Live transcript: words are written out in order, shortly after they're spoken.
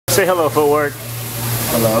Say hello, Footwork.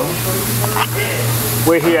 Hello.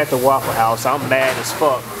 We're here at the Waffle House. I'm mad as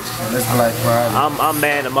fuck. It's Black Friday. I'm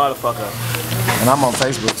mad as a motherfucker. And I'm on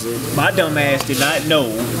Facebook too. My dumb ass did not know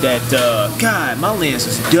that, God, my lens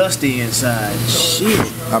is dusty inside. Shit.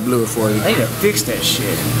 I blew it for you. I need to fix that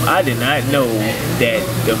shit. I did not know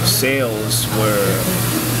that the sales were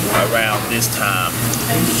around this time.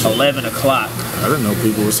 11 o'clock. I didn't know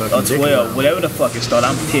people were sucking dick. 12, whatever the fuck it started.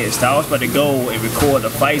 I'm pissed. I was about to go and record the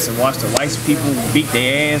fights and watch the white people beat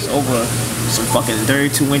their ass over some fucking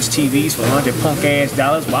 32-inch TVs for $100 punk ass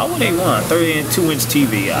dollars. Why would they want a 32-inch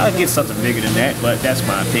TV? I'd get something bigger than that, but that's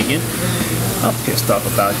my opinion. I'm pissed off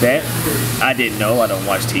about that. I didn't know. I don't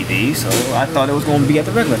watch TV, so I thought it was going to be at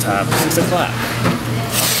the regular time, 6 o'clock.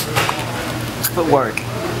 Footwork.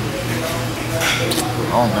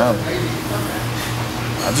 I don't know.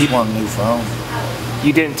 I just want a new phone.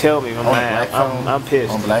 You didn't tell me, my man. I'm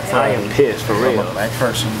pissed. On Black Friday. I am pissed, for real. I'm a black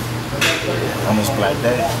person on this black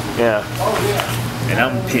day. Yeah. And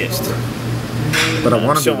I'm pissed. But I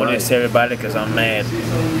want I'm to be showing this to everybody because I'm mad.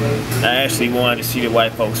 I actually wanted to see the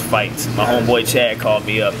white folks fight. My homeboy Chad called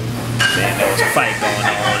me up. And there was a fight going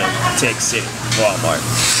on in Tech City, Walmart.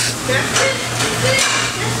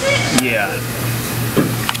 Yeah.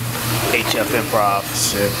 HF Improv.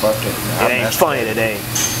 Shit, fuck it. It ain't funny today.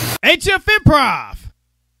 HF Improv.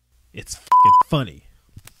 It's fucking funny.